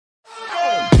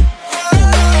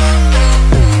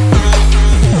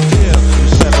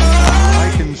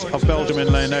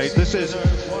in lane 8. This is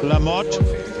Lamote,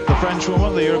 the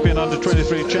Frenchwoman, the European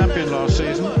Under-23 champion last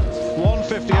season.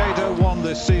 1:58.01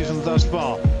 this season thus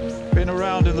far. Been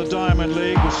around in the Diamond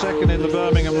League, was second in the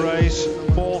Birmingham race,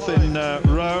 fourth in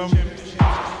Rome.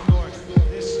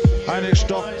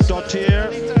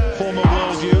 Dottir, former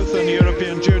world youth and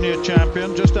European junior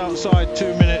champion, just outside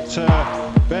 2-minute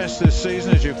best this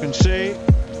season, as you can see.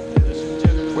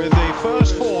 With the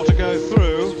first 4 to go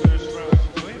through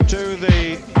to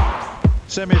the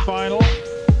semi-final,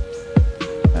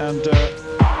 and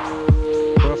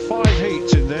there are 5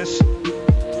 heats in this.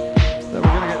 Then we're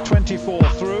going to get 24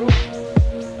 through,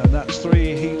 and that's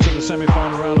 3 heats of the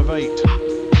semi-final round of 8.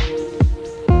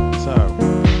 So,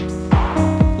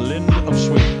 Lind of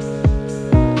Sweden,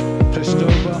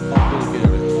 Kristova of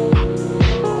Bulgaria,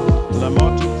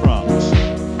 Lamote of France,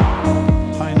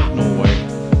 Hein of Norway,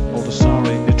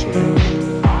 Baldassari Italy,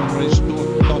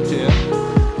 Dottir,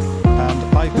 and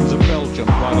Eikens of Belgium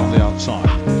right on the outside.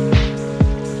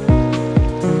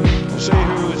 We'll see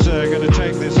who's going to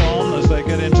take this on as they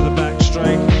get into the back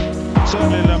straight.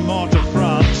 Certainly Lamote of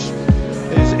France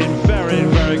is in very,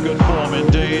 very good form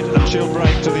indeed, and she'll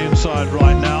break to the inside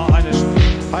right now.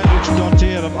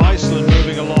 Dottir of Iceland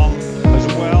moving along as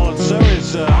well, and so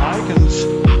is Eikens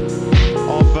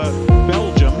of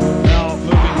Belgium, now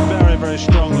moving very, very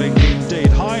strongly indeed.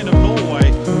 Hein of Norway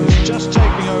is just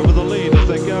taking over the lead as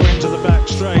they go into the back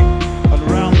straight and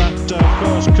around that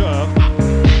first curve.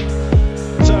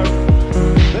 So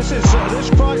this is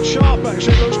quite sharp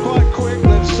actually, it looks quite quick.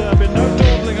 There's been no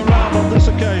dawdling around on this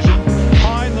occasion.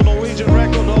 Hein, the Norwegian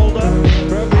record holder,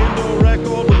 broke the indoor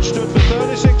record which stood for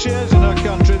 36 years in her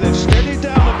country. They've steadied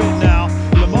down a bit now.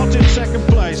 Lamote in second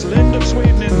place, Lind of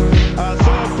Sweden in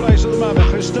third place at the moment.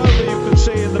 Kristova you can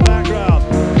see in the background,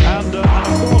 and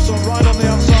of course right on the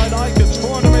outside Eikens,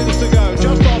 400 metres to go,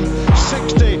 just on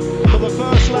 60 for the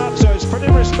first lap, so it's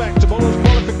pretty respectable as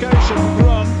qualification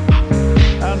run,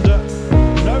 and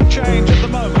no change at the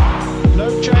moment, no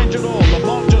change at all.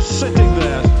 Lamote just sitting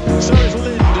there, so is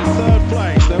Lind in third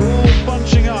place. They're all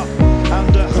bunching up,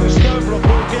 and Kristova of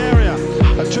Bulgaria,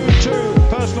 a 2-2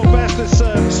 personal best this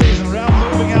season round,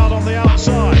 moving out on the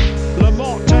outside.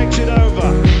 Lamote takes it over,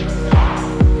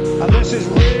 and this is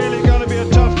really going to be a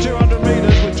tough 200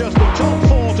 metres with just the top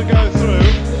 4 to go through,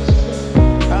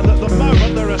 and at the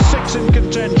moment there are 6 in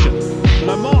contention.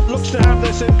 Lamote looks to have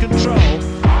this in control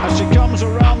as she comes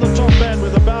around the top end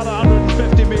with about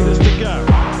 150 metres to go.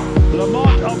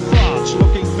 Lamote of France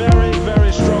looking very,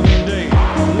 very strong indeed.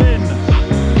 Lind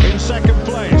in second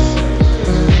place,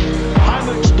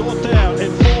 Dottir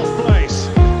in fourth place,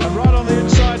 and right on the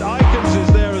inside Eikens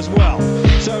is there as well.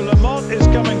 So Lamote is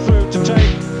coming through to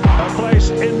take a place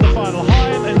in the final.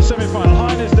 Hein in the semi-final.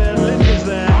 Hein is there, Lind is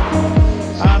there,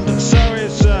 and so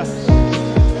is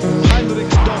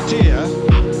Dottir.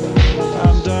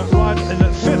 And right in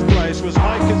the 5th place was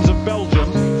Eikens of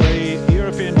Belgium, the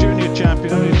European junior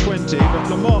champion, only 20, but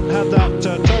Lamote had that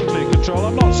totally in control.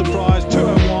 I'm not surprised.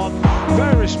 2:01,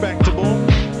 very respectable,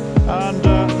 and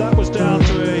that was down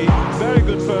to a very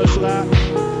good first lap,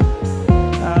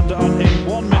 and in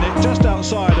 1 minute, just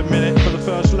outside a minute for the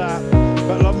first lap.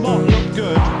 But Lamote looked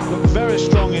good, looked very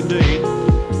strong indeed.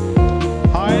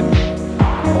 Hein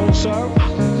also,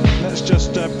 let's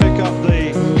just pick up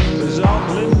the result.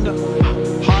 Lind,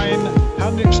 Hein,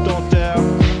 Dottir,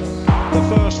 the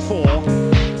first 4,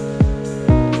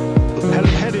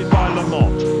 headed by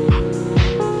Lamote.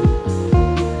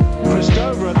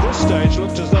 Kristova at this stage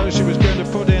looked as though she was going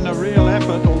to put in a real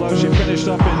effort, although she finished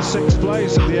up in 6th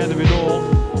place at the end of it all.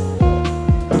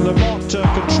 But Lamote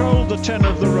controlled the tenor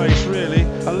of the race really,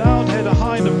 allowed header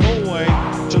Hein of Norway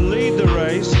to lead the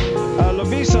race.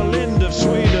 Lovisa Lind of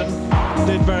Sweden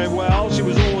did very well, she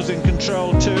was always in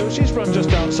control too. She's run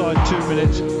just outside 2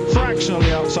 minutes,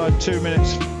 fractionally outside 2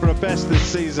 minutes for a best this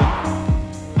season.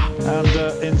 And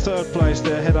in third place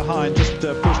there, header Hein just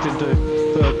pushed into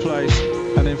third place.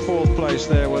 And in fourth place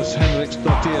there was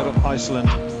Dottir of Iceland,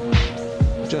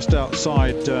 just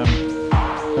outside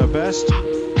her best.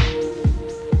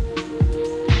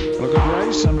 A good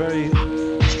race and very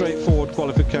straightforward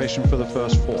qualification for the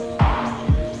first 4.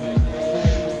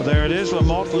 But there it is,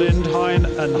 Lamote, Lind, Hein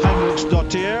and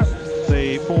Dottir,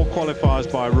 the 4 qualifiers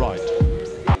by right.